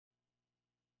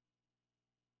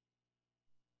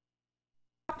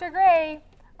Dr. Gray,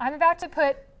 I'm about to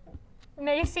put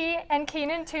Macy and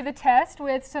Keenan to the test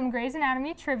with some Grey's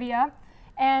Anatomy trivia,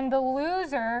 and the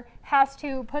loser has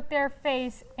to put their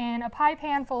face in a pie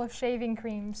pan full of shaving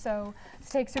cream. So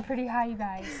stakes are pretty high, you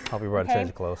guys. I'll be ready to change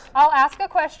the clothes. I'll ask a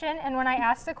question, and when I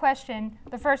ask the question,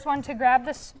 the first one to grab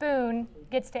the spoon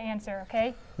gets to answer,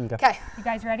 okay? Okay. You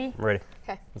guys ready? I'm ready.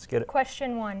 Okay. Let's get it.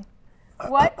 Question 1.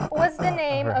 What was the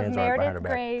name Her of hands right behind her Meredith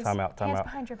back. Gray's... Time out, time hands out.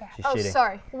 behind your back. She's Oh, cheating.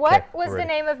 sorry. What Okay, was we're the ready.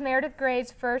 name of Meredith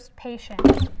Gray's first patient?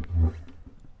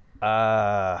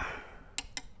 I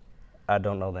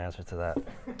don't know the answer to that.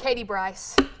 Katie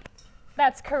Bryce.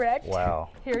 That's correct. Wow.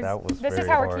 That was This is very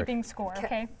how hard. we're keeping score,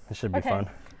 okay? It should be Okay. fun.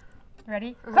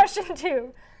 Ready? Question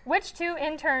 2. Which 2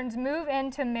 interns move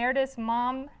into Meredith's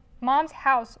mom's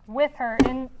house with her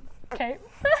in... Okay.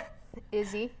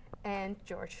 Izzy and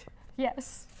George.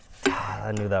 Yes.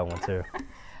 I knew that one too.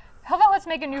 How about let's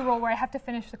make a new rule where I have to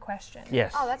finish the question?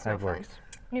 Yes. Oh, that's that not fun. works.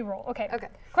 New rule. Okay. Okay.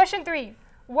 Question 3.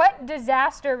 What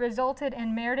disaster resulted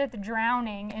in Meredith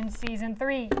drowning in season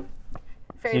 3?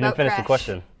 Ferry You boat didn't finish the crash.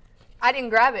 question. I didn't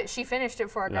grab it. She finished it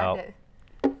before I No. grabbed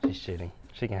it. She's cheating.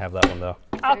 She can have that one though.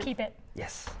 I'll keep it.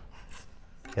 Yes.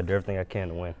 Gotta do everything I can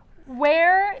to win.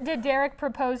 Where did Derek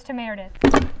propose to Meredith?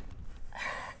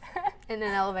 In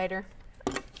an elevator.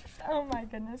 Oh my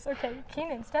goodness. Okay,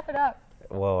 Keenan, step it up.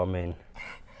 Well, I mean,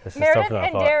 this is Meredith tougher than I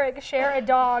and thought. Derek share a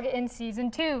dog in season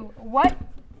 2. What?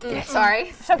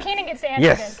 Sorry. So Keenan gets to answer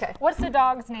Yes. this. Okay. What's the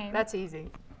dog's name? That's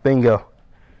easy. Bingo.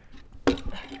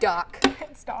 Doc.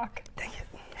 It's Doc. Dang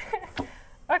it.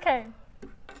 Okay.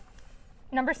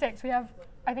 Number 6.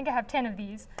 I think I have 10 of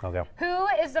these. Okay. Who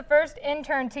is the first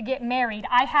intern to get married?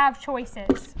 I have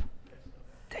choices.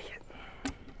 Dang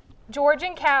it. George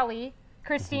and Callie,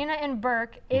 Christina and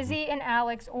Burke, Izzy and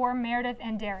Alex, or Meredith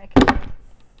and Derek?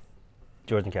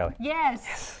 George and Callie.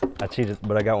 Yes. I cheated,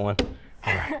 but I got one.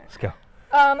 All right, let's go.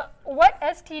 What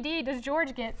STD does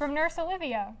George get from Nurse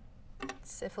Olivia?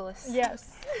 Syphilis.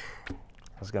 Yes. I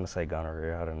was gonna say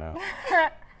gonorrhea. I don't know.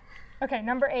 Okay,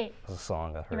 number 8. It's a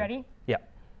song I heard. You ready? Yeah.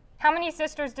 How many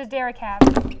sisters does Derek have?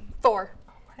 4.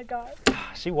 Oh my God.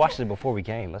 She watched it before we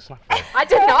came. That's not fair. I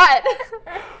did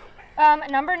not.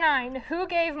 Number 9. Who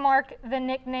gave Mark the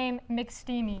nickname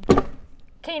McSteamy?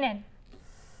 Keenan.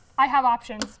 I have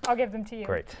options. I'll give them to you.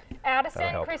 Great. Addison,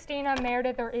 That'll help. Christina,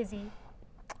 Meredith, or Izzy?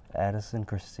 Addison,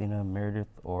 Christina, Meredith,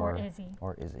 Or Izzy.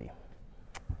 Or Izzy.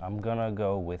 I'm gonna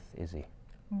go with Izzy.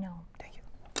 No. Dang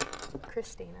it.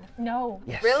 Christina. No.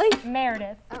 Yes. Really?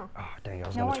 Meredith. Oh, dang it. I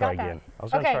was No gonna one try got that. again. I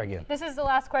was gonna try again. This is the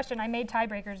last question. I made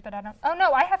tiebreakers, but I don't. Oh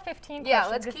no, I have 15 Yeah,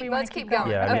 questions. if we let's wanna keep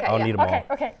going. Yeah, Okay, I'll yeah. need them all. Okay,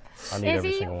 okay. I need every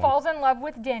Izzy single one. falls in love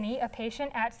with Denny, a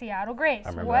patient at Seattle Grace. I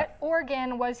remember What that.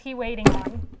 organ was he waiting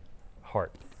on?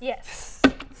 Heart. Yes.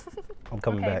 I'm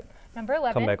coming Okay. back. Number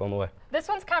 11. Come back on the way. This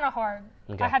one's kind of hard.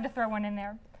 Okay. I had to throw one in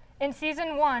there. In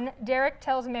season 1, Derek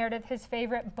tells Meredith his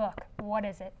favorite book. What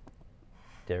is it?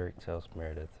 Derek tells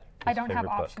Meredith. I his don't have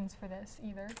favorite book. options for this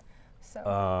either.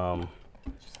 So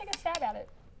just take a stab at it.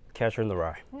 Catcher in the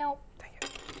Rye. Nope. Dang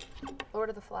it. Lord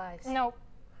of the Flies. Nope.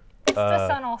 It's The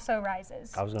Sun Also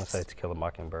Rises. I was gonna say To Kill a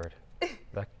Mockingbird.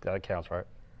 that counts, right?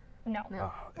 No.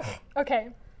 No. Okay.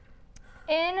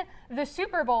 In the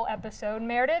Super Bowl episode,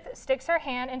 Meredith sticks her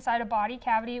hand inside a body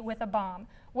cavity with a bomb.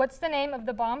 What's the name of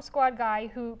the bomb squad guy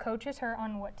who coaches her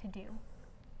on what to do?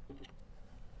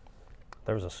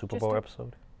 There was a Super Just Bowl a-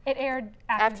 episode. It aired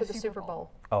After the Super Bowl.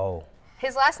 Oh,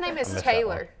 His last name is missed that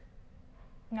Taylor.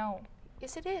 No,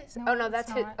 Yes, it is. No, Oh, no, it's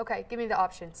that's it. not. Okay, give me the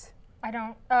options. I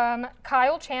don't.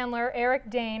 Kyle Chandler, Eric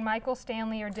Dane, Michael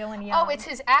Stanley, or Dylan Young. Oh, it's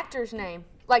his actor's name.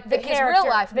 Like the his character, real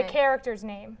life The name. character's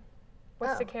name.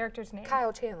 What's Oh. the character's name?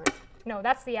 Kyle Chandler. No,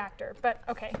 that's the actor. But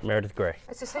okay. Meredith Grey.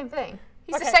 It's the same thing.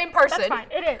 He's Okay, the same person. That's fine.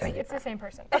 It is. It's the same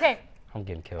person. Okay. I'm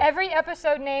getting killed. Every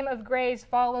episode name of Grey's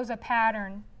follows a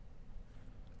pattern.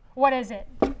 What is it?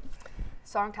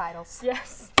 Song titles.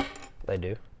 Yes. They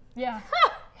do. Yeah.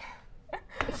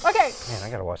 Okay. Man, I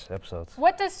gotta watch the episodes.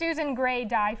 What does Susan Gray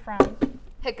die from?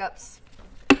 Hiccups.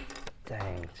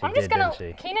 Dang, she I'm did, just gonna.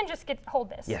 didn't she? Keenan, just hold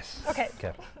this. Yes. Okay.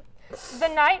 Okay. The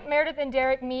night Meredith and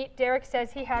Derek meet, Derek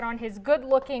says he had on his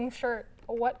good-looking shirt.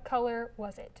 What color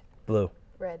was it? Blue.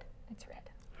 Red. It's red.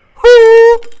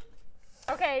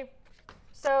 Okay.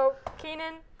 So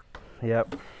Keenan,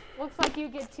 Yep. looks like you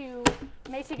get to.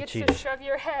 Macy gets to cheated. shove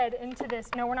your head into this.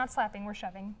 No, we're not slapping. We're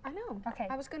shoving. I know. Okay.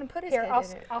 I was gonna put his Here, head I'll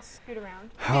in it. I'll scoot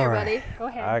around. Here, ready? Go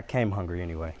ahead. I came hungry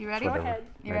anyway. You ready? Go Whatever. ahead.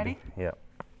 You ready? Yep.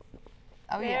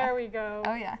 Oh There yeah. we go.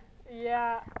 Oh yeah.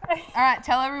 Yeah. All right.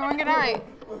 Tell everyone good night.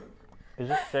 Is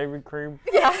this savory cream?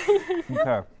 Yeah.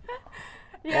 Okay.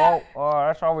 Yeah. Well,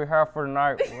 that's all we have for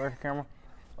tonight. Where's the camera?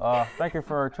 Thank you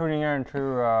for tuning in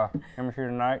to MSU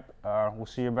Tonight. We'll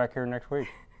see you back here next week.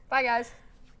 Bye, guys.